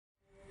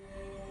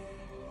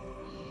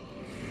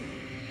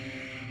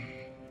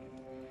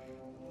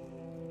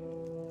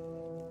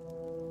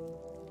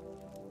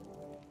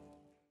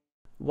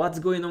What's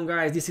going on,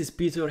 guys? This is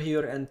Peter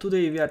here, and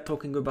today we are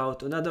talking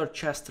about another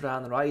chest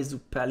run, Raisu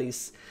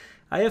Palace.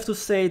 I have to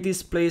say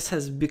this place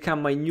has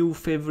become my new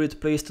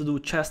favorite place to do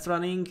chest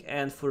running,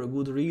 and for a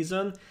good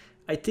reason.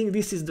 I think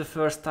this is the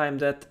first time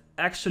that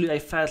actually I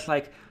felt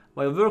like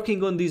while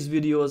working on these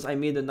videos I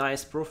made a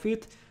nice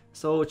profit.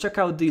 So check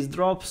out these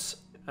drops.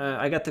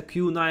 I got a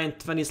Q9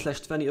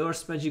 20/20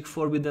 Earth Magic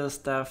Forbidden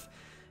Staff,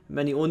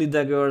 many Oni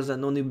daggers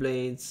and Oni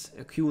blades,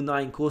 a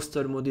Q9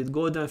 coaster modded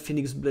Golden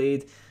Phoenix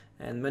blade,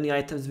 and many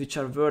items which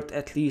are worth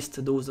at least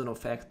a dozen of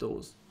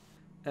Ectos.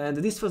 And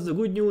this was the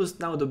good news.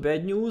 Now the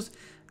bad news.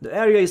 The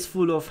area is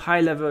full of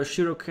high level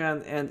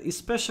Shuriken and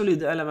especially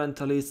the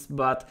elementalists,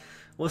 but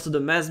also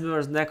the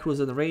Mesmers, Necros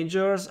and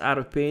Rangers are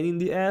a pain in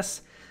the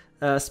ass.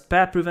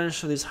 Spell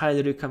prevention is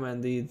highly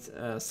recommended,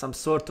 some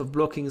sort of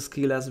blocking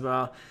skill as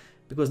well,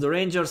 because the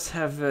Rangers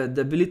have a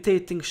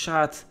debilitating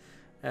shot,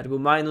 ergo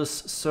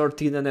minus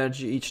 13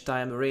 energy each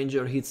time a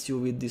Ranger hits you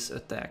with this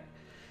attack.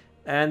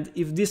 And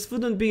if this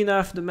wouldn't be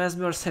enough, the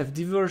Mesmers have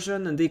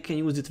diversion and they can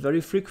use it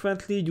very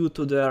frequently due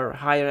to their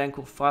high rank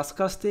of fast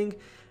casting,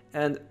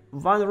 and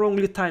one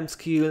wrongly timed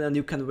skill and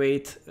you can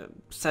wait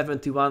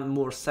 71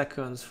 more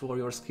seconds for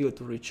your skill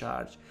to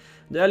recharge.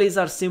 The allies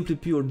are simply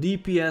pure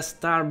DPS,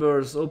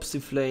 Starburst,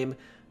 Obsiflame,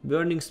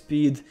 Burning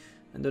Speed,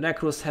 and the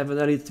Necros have an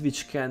elite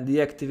which can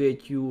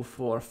deactivate you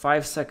for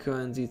 5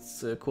 seconds.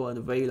 It's called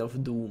Veil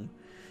of Doom.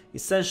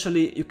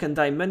 Essentially, you can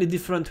die many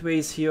different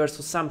ways here,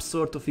 so some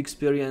sort of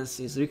experience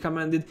is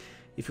recommended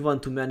if you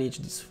want to manage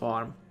this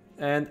farm.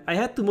 And I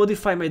had to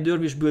modify my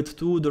dervish build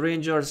too. The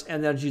Ranger's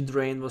energy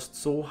drain was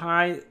so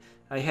high,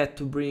 I had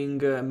to bring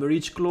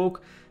Mirage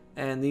Cloak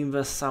and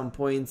invest some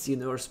points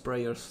in Earth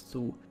Prayers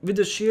too. With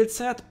the shield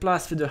set,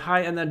 plus with the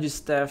high energy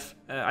staff,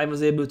 I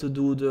was able to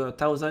do the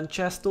 1000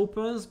 chest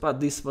opens,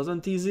 but this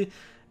wasn't easy,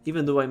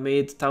 even though I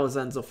made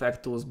thousands of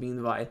Ectos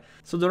meanwhile.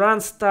 So the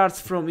run starts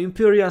from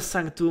Imperial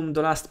Sanctum,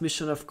 the last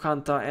mission of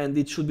Kanta, and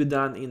it should be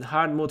done in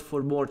hard mode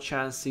for more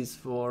chances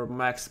for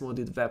max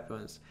modded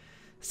weapons.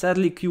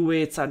 Sadly,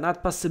 Q8s are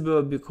not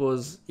possible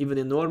because even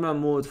in normal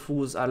mode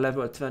fools are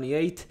level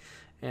 28,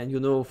 and you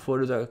know,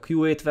 for the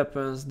Q8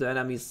 weapons the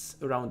enemies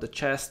around the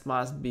chest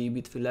must be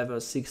between level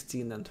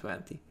 16 and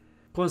 20.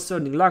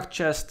 Concerning luck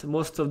chest,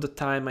 most of the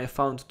time I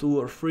found 2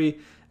 or 3,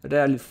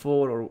 rarely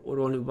 4 or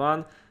only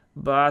 1.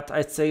 But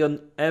I'd say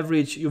on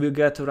average you will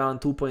get around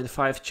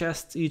 2.5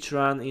 chests each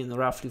run in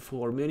roughly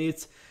 4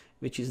 minutes,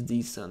 which is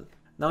decent.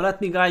 Now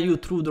let me guide you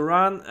through the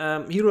run.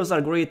 Heroes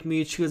are great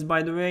meat shields,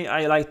 by the way.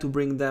 I like to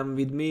bring them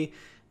with me.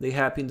 They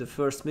help in the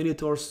first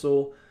minute or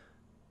so.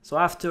 So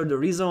after the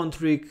rezone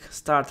trick,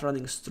 start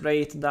running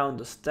straight down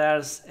the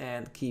stairs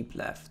and keep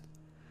left.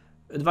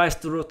 Advise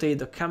to rotate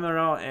the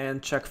camera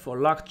and check for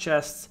luck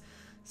chests.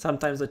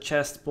 Sometimes the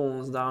chest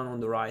spawns down on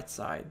the right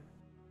side.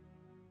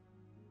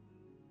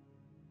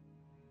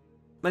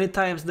 Many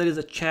times there is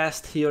a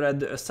chest here at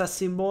the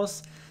assassin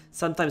boss,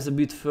 sometimes a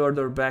bit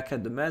further back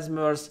at the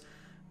Mesmers,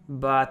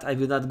 but I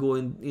will not go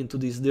into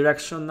this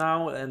direction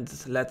now, and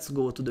let's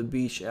go to the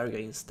beach area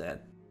instead.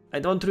 I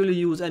don't really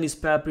use any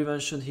spell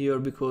prevention here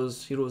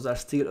because heroes are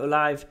still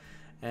alive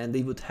and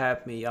they would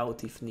help me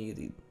out if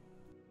needed.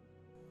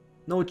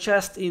 No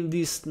chest in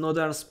this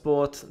northern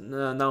spot.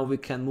 Now we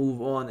can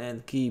move on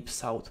and keep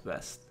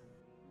southwest.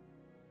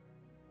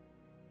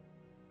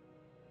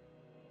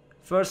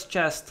 First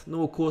chest,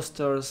 no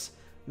coasters,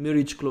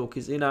 Mirage Cloak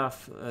is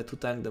enough to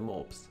tank the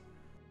mobs.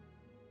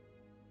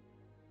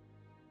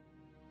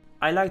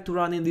 I like to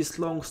run in this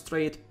long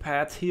straight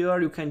path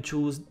here. You can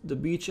choose the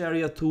beach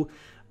area too,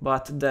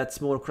 but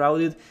that's more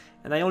crowded,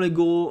 and I only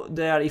go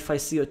there if I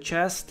see a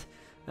chest.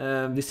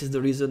 This is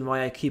the reason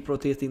why I keep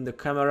rotating the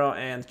camera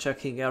and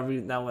checking every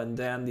now and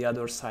then the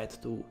other side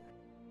too.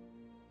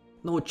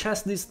 No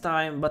chest this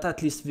time, but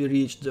at least we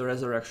reached the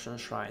Resurrection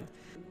Shrine.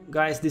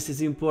 Guys, this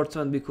is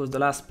important because the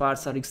last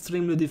parts are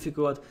extremely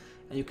difficult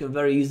and you can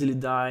very easily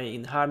die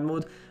in hard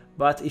mode,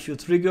 but if you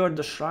trigger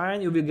the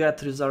shrine you will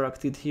get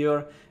resurrected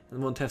here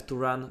and won't have to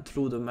run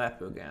through the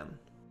map again.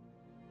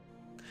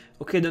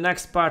 Okay, the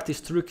next part is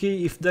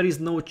tricky. If there is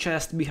no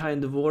chest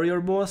behind the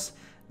warrior boss,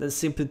 then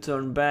simply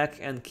turn back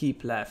and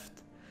keep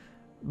left.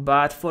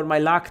 But for my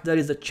luck there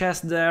is a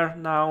chest there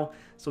now,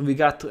 so we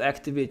got to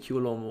activate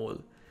YOLO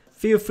mode.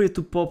 Feel free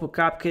to pop a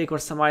cupcake or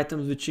some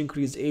items which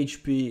increase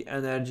HP,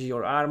 energy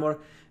or armor,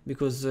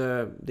 because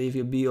they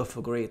will be of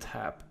a great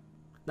help.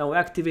 Now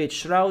activate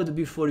Shroud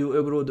before you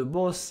aggro the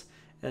boss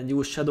and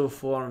use Shadow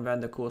Form when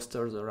the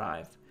coasters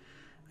arrive.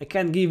 I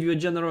can give you a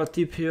general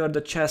tip here.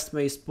 The chest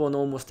may spawn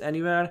almost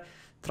anywhere.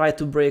 Try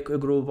to break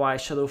aggro while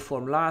Shadow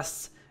Form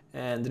lasts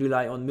and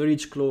rely on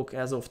Mirage Cloak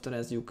as often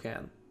as you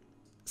can.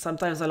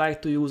 Sometimes I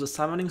like to use a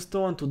Summoning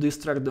Stone to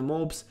distract the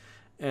mobs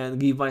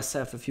and give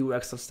myself a few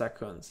extra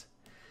seconds.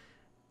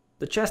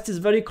 The chest is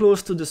very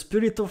close to the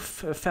Spirit of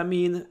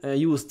Famine.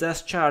 Use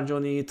Death Charge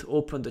on it,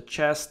 open the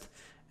chest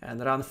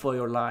and run for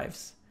your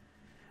lives.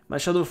 My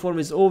Shadow Form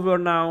is over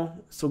now,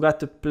 so got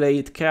to play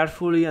it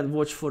carefully and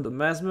watch for the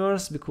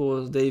Mesmers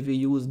because they will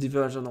use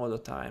diversion all the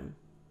time.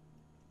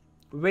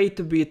 Wait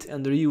a bit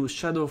and reuse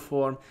Shadow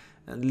Form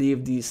and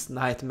leave this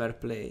nightmare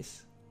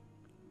place.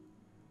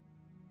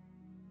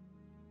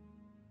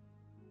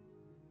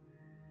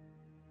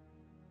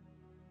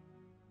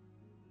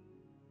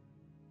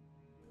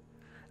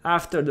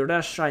 After the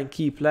Red Shrine,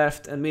 keep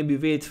left and maybe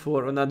wait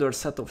for another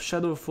set of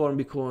shadow form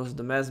because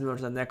the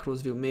mesmers and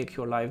necros will make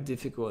your life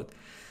difficult.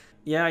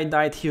 Yeah, I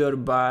died here,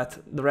 but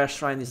the Red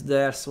Shrine is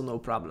there, so no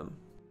problem.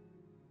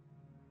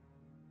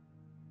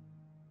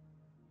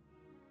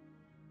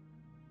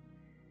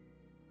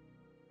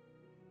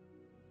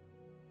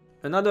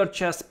 Another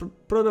chest,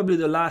 probably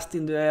the last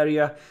in the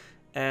area,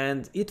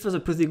 and it was a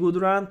pretty good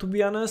run, to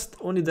be honest.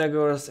 Only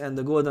daggers and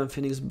the golden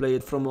phoenix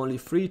blade from only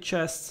 3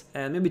 chests,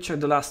 and maybe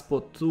check the last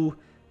spot too,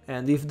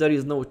 and if there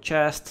is no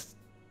chest,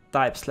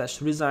 type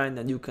 /resign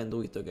and you can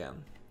do it again.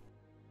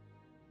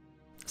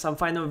 Some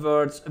final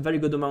words: a very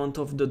good amount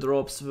of the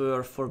drops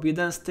were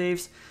forbidden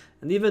staves,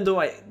 and even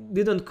though I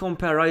didn't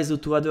compare Raisu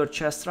to other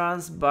chest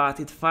runs, but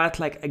it felt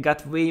like I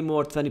got way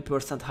more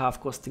 20% half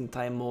costing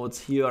time modes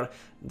here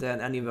than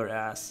anywhere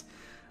else.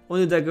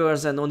 Only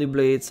daggers and only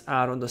blades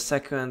are on the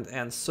 2nd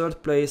and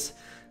 3rd place,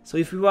 so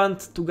if you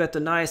want to get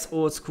a nice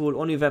old school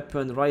Oni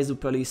weapon, Raisu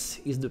Palace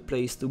is the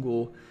place to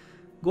go.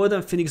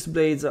 Golden Phoenix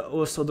blades are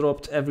also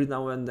dropped every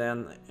now and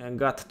then and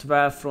got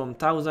 12 from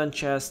 1000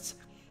 chests,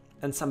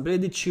 and some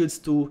bladed shields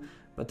too,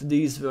 but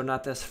these were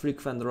not as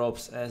frequent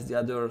drops as the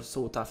other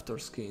sought after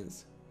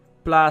skins.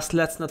 Plus,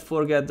 let's not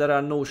forget there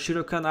are no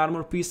Shuriken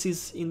armor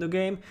pieces in the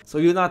game, so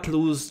you'll not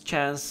lose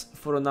chance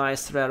for a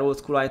nice rare old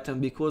school item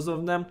because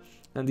of them,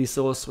 and this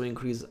also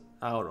increases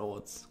our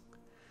odds.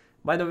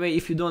 By the way,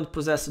 if you don't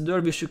possess a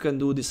dervish, you can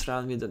do this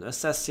run with an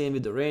assassin,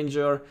 with a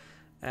ranger,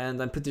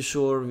 and I'm pretty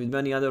sure with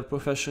many other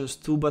professions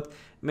too, but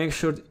make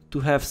sure to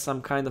have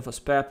some kind of a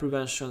spell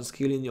prevention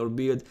skill in your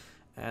build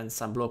and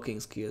some blocking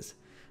skills.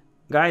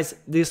 Guys,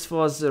 this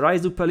was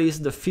Raisu Palace,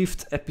 the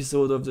 5th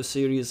episode of the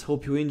series.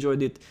 Hope you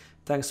enjoyed it.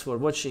 Thanks for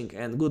watching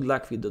and good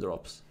luck with the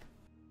drops.